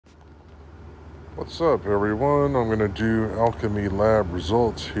What's up, everyone? I'm gonna do alchemy lab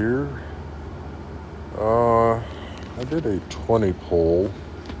results here. I did a 20 poll.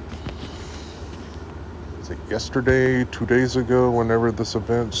 Was it yesterday, 2 days ago, whenever this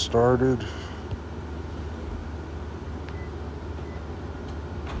event started?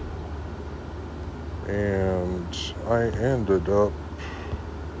 And I ended up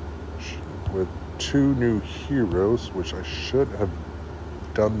with 2 new heroes, which I should have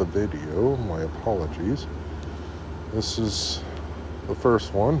done the video. My apologies. This is the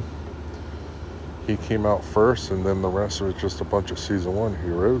first one. He came out first, and then the rest was just a bunch of season 1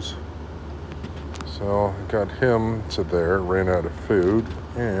 heroes. So I got him to there, ran out of food,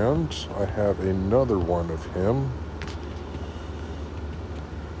 and I have another one of him.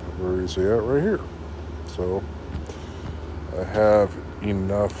 Where is he at? Right here. So I have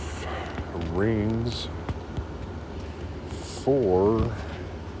enough rings for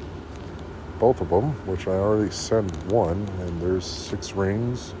both of them, which I already sent one, and there's 6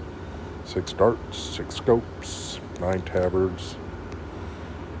 rings, 6 darts, 6 scopes, 9 tabards.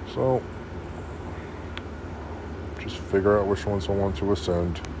 So just figure out which ones I want to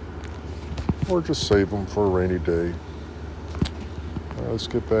ascend, or just save them for a rainy day. Let's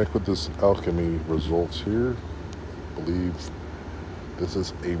get back with this alchemy results here. I believe this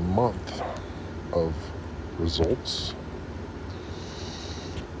is a month of results.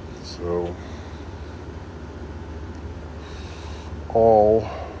 So all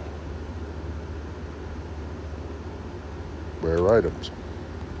rare items.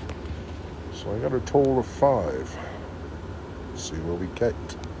 So I got a total of 5. See what we get.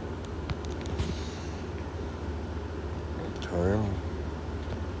 Time.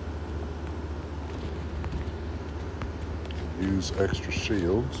 Use extra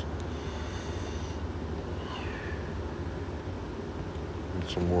shields. And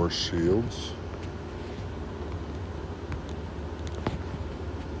some more shields.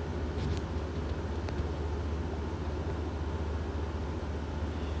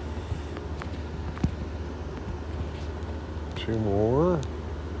 Two more.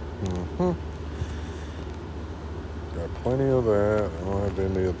 Got plenty of that. I don't have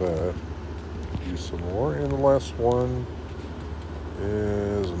any of that. Use some more. And the last one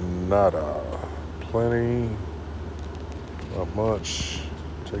is nada. Plenty. Not much.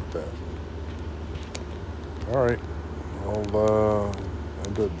 Take that. Alright. I'll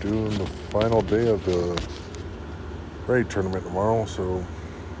end up doing the final day of the raid tournament tomorrow. So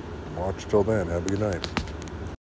watch till then. Have a good night.